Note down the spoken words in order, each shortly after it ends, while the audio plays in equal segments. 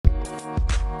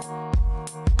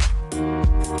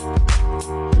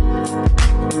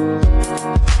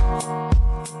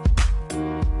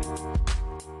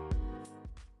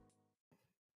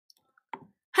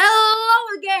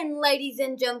ladies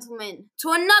and gentlemen, to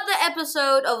another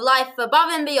episode of Life Above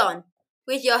and Beyond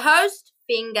with your host,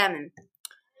 Finn Gammon.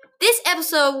 This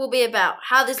episode will be about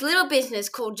how this little business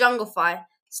called Junglefy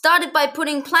started by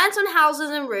putting plants on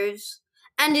houses and roofs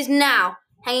and is now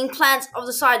hanging plants off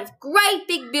the side of great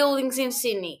big buildings in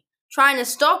Sydney, trying to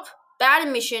stop bad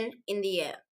emission in the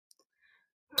air.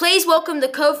 Please welcome the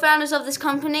co-founders of this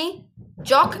company,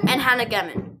 Jock and Hannah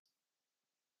Gammon.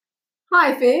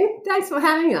 Hi, Finn. Thanks for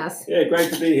having us. Yeah,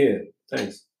 great to be here.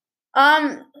 Thanks.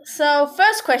 So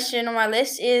first question on my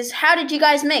list is, how did you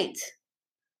guys meet?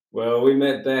 Well, we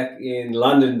met back in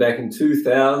London back in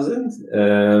 2000.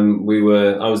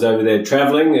 I was over there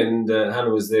travelling, and Hannah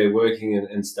was there working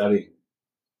and studying.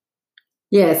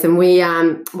 Yes, and we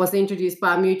was introduced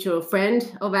by a mutual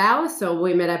friend of ours, so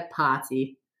we met at a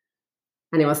party,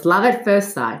 and it was love at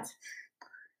first sight.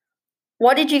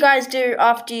 What did you guys do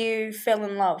after you fell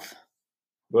in love?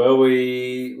 Well,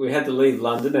 we had to leave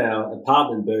London. Our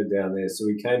apartment burned down there, so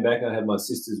we came back. I had my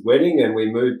sister's wedding, and we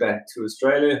moved back to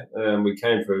Australia. We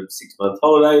came for a 6-month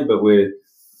holiday, but we're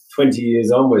 20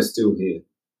 years on. We're still here.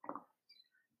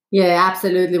 Yeah,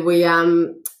 absolutely. We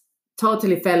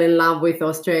totally fell in love with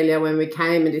Australia when we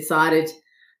came and decided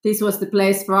this was the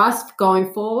place for us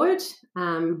going forward.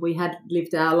 We had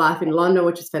lived our life in London,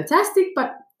 which is fantastic,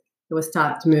 but it was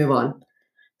time to move on.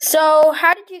 So,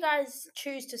 how did you guys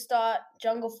choose to start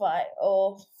Junglefy,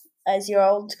 or as your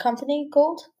old company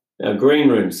called? Green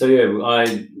Room. So, yeah,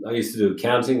 I used to do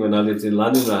accounting when I lived in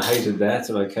London, and I hated that,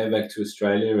 and I came back to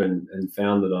Australia and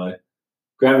found that I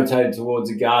gravitated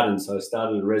towards a garden. So I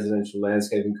started a residential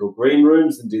landscaping called Green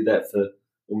Rooms and did that for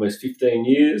almost 15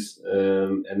 years.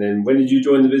 And then when did you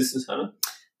join the business, Hannah?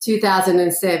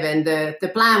 2007.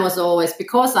 The plan was always,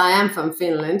 because I am from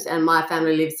Finland and my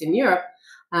family lives in Europe,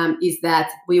 is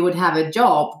that we would have a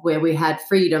job where we had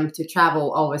freedom to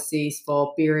travel overseas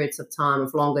for periods of time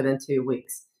of longer than 2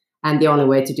 weeks. And the only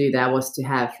way to do that was to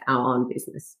have our own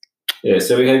business. Yeah,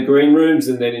 so we had Green Rooms,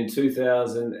 and then in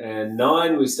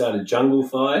 2009 we started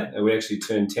Junglefy, and we actually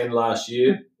turned 10 last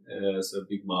year, so a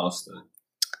big milestone.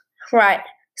 Right.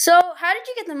 So how did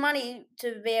you get the money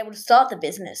to be able to start the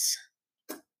business?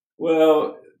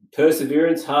 Well,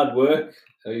 perseverance, hard work.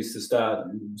 I used to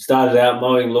started out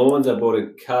mowing lawns. I bought a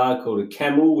car called a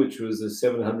Camel, which was a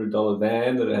 $700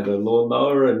 van that had a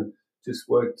lawnmower, and just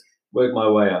worked my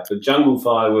way up. But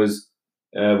Junglefy was,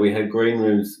 we had Green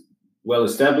Rooms well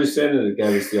established then, and it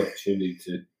gave us the opportunity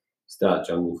to start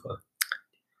Junglefy.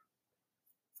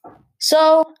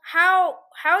 So how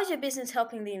is your business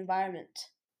helping the environment?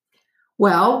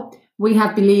 Well, we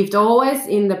have believed always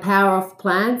in the power of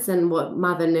plants and what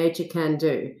Mother Nature can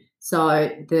do. So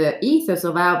the ethos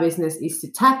of our business is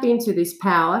to tap into this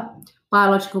power,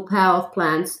 biological power of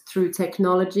plants, through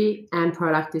technology and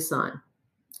product design.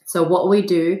 So what we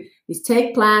do is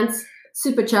take plants,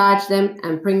 supercharge them,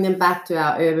 and bring them back to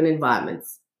our urban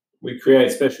environments. We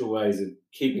create special ways of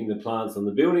keeping the plants on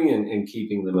the building and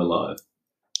keeping them alive.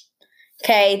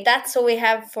 Okay, that's all we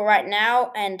have for right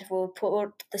now, and we'll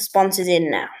put the sponsors in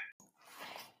now.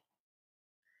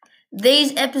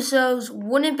 These episodes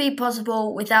wouldn't be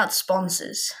possible without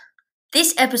sponsors.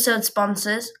 This episode's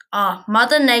sponsors are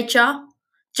Mother Nature,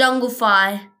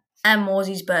 Junglefy, and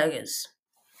Morsey's Burgers.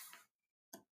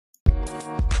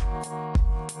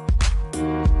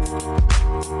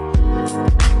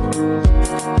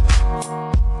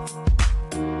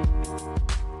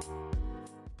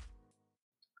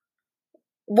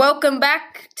 Welcome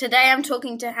back. Today I'm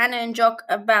talking to Hannah and Jock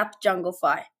about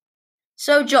Junglefy.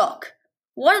 So, Jock,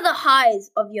 what are the highs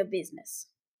of your business?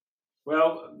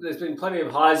 Well, there's been plenty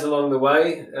of highs along the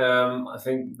way. I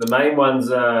think the main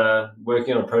ones are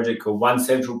working on a project called One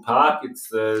Central Park. It's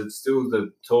still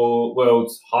the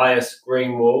world's highest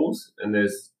green walls, and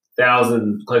there's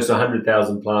close to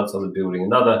 100,000 plants on the building.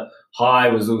 Another high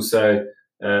was also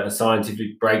a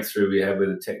scientific breakthrough we have with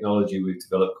a technology we've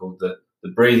developed called the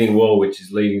breathing wall, which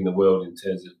is leading the world in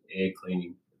terms of air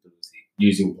cleaning ability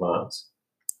using plants.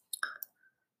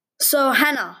 So,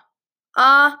 Hannah,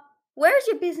 where is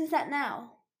your business at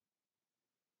now?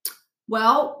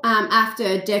 Well, after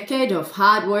a decade of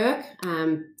hard work,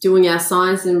 doing our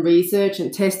science and research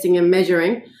and testing and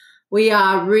measuring, we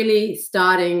are really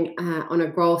starting on a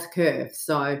growth curve.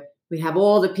 So we have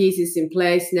all the pieces in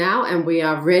place now, and we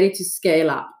are ready to scale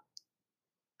up.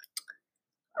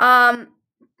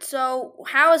 So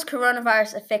how has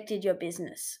coronavirus affected your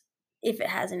business, if it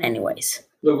has in any ways?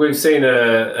 Look, we've seen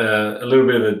a little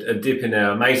bit of a dip in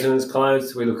our maintenance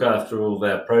clients. We look after all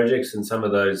of our projects, and some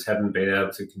of those haven't been able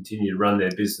to continue to run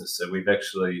their business. So we've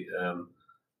actually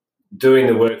doing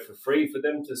the work for free for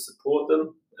them to support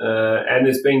them. And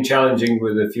it's been challenging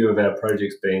with a few of our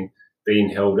projects being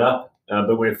held up.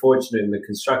 But we're fortunate in the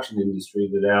construction industry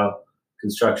that our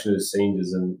construction is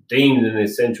deemed an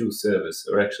essential service,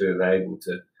 or actually are able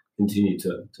to continue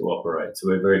to operate. So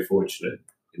we're very fortunate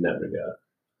in that regard.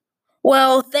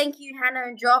 Well, thank you, Hannah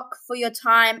and Jock, for your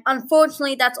time.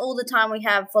 Unfortunately, that's all the time we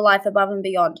have for Life Above and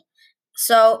Beyond.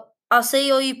 So I'll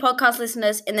see all you podcast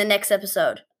listeners in the next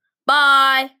episode.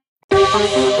 Bye!